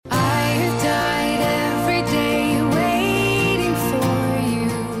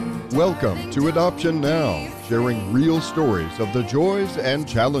Welcome to Adoption Now, sharing real stories of the joys and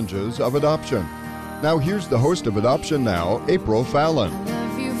challenges of adoption. Now here's the host of Adoption Now, April Fallon.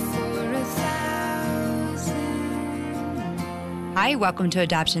 Hi, welcome to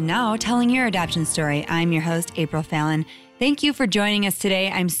Adoption Now, telling your adoption story. I'm your host, April Fallon. Thank you for joining us today.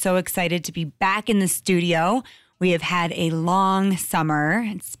 I'm so excited to be back in the studio. We have had a long summer.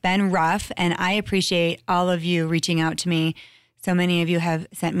 It's been rough, and I appreciate all of you reaching out to me. So many of you have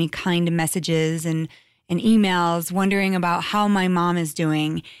sent me kind messages and emails wondering about how my mom is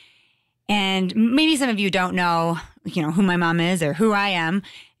doing. And maybe some of you don't know, who my mom is or who I am.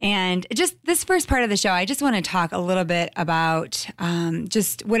 And just this first part of the show, I just want to talk a little bit about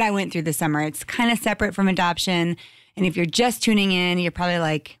just what I went through this summer. It's kind of separate from adoption. And if you're just tuning in, you're probably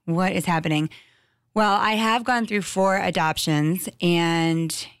like, what is happening? Well, I have gone through 4 adoptions,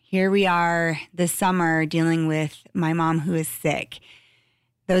 and here we are this summer dealing with my mom who is sick.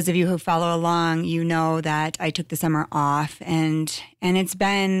 Those of you who follow along, you know that I took the summer off, and it's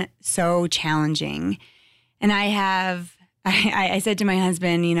been so challenging. And I said to my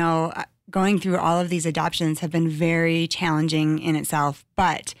husband, going through all of these adoptions have been very challenging in itself,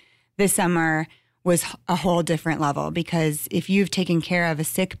 but this summer was a whole different level, because if you've taken care of a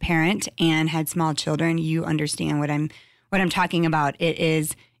sick parent and had small children, you understand what I'm talking about.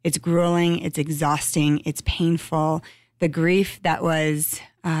 It's grueling, it's exhausting, it's painful. The grief that was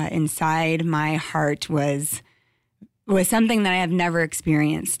inside my heart was something that I have never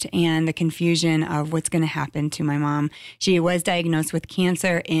experienced, and the confusion of what's going to happen to my mom. She was diagnosed with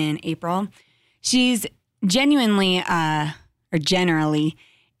cancer in April. She's generally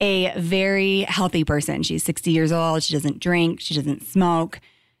a very healthy person. She's 60 years old. She doesn't drink. She doesn't smoke.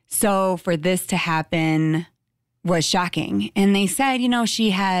 So for this to happen was shocking. And they said, she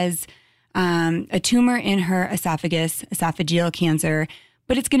has a tumor in her esophagus, esophageal cancer,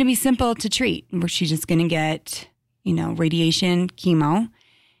 but it's going to be simple to treat. She's just going to get, radiation, chemo,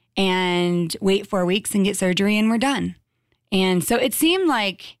 and wait 4 weeks and get surgery, and we're done. And so it seemed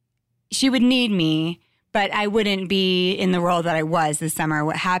like she would need me, but I wouldn't be in the role that I was this summer.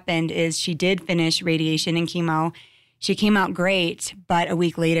 What happened is she did finish radiation and chemo. She came out great, but a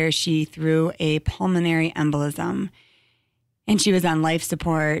week later, she threw a pulmonary embolism, and she was on life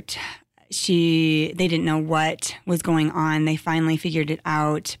support. They didn't know what was going on. They finally figured it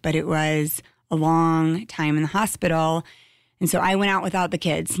out, but it was a long time in the hospital. And so I went out without the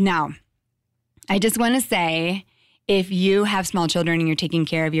kids. Now, I just want to say, if you have small children and you're taking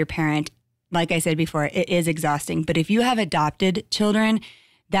care of your parent, like I said before, it is exhausting. But if you have adopted children,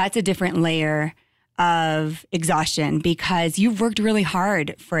 that's a different layer of exhaustion, because you've worked really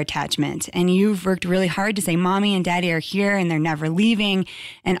hard for attachment, and you've worked really hard to say, mommy and daddy are here and they're never leaving.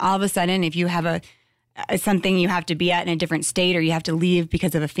 And all of a sudden, if you have something you have to be at in a different state, or you have to leave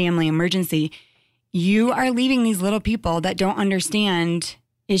because of a family emergency, you are leaving these little people that don't understand,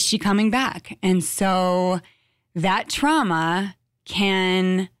 is she coming back? And so that trauma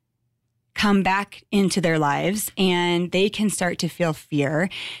can come back into their lives, and they can start to feel fear.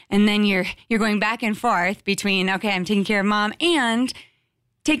 And then you're going back and forth between, okay, I'm taking care of mom and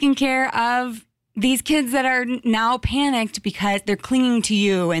taking care of these kids that are now panicked because they're clinging to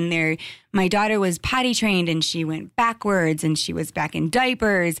you. And my daughter was potty trained, and she went backwards, and she was back in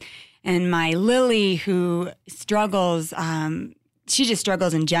diapers. And my Lily, who struggles, she just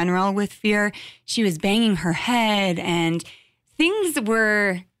struggles in general with fear. She was banging her head, and things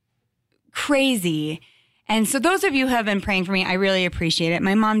were crazy. And so those of you who have been praying for me, I really appreciate it.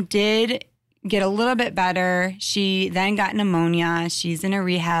 My mom did get a little bit better. She then got pneumonia. She's in a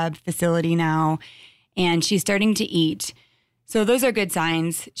rehab facility now, and she's starting to eat. So those are good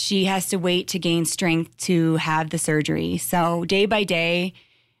signs. She has to wait to gain strength to have the surgery. So day by day,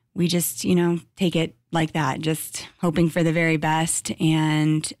 we just, take it like that, just hoping for the very best,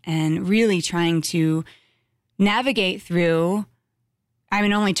 and really trying to navigate through. I'm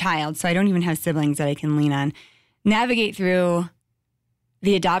an only child, so I don't even have siblings that I can lean on. Navigate through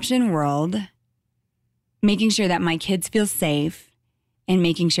the adoption world, making sure that my kids feel safe, and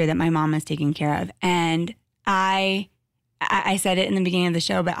making sure that my mom is taken care of. And I said it in the beginning of the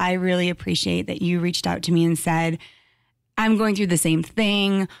show, but I really appreciate that you reached out to me and said, I'm going through the same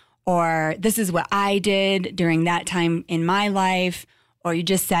thing, or this is what I did during that time in my life, or you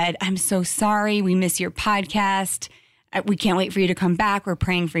just said, I'm so sorry, we miss your podcast. We can't wait for you to come back. We're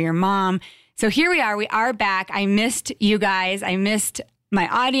praying for your mom. So here we are. We are back. I missed you guys. I missed my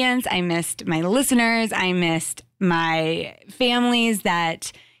audience. I missed my listeners. I missed my families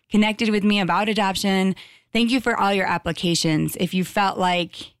that connected with me about adoption. Thank you for all your applications. If you felt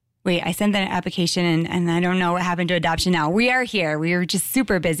like wait, I sent that application and I don't know what happened to Adoption Now. We are here. We are just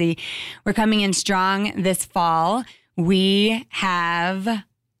super busy. We're coming in strong this fall. We have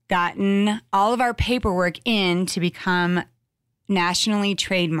gotten all of our paperwork in to become nationally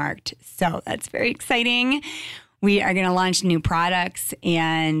trademarked. So that's very exciting. We are going to launch new products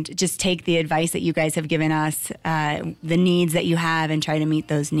and just take the advice that you guys have given us, the needs that you have, and try to meet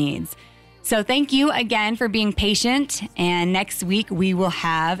those needs. So thank you again for being patient. And next week, we will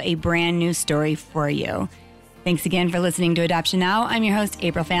have a brand new story for you. Thanks again for listening to Adoption Now. I'm your host,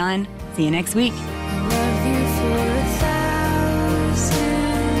 April Fallon. See you next week.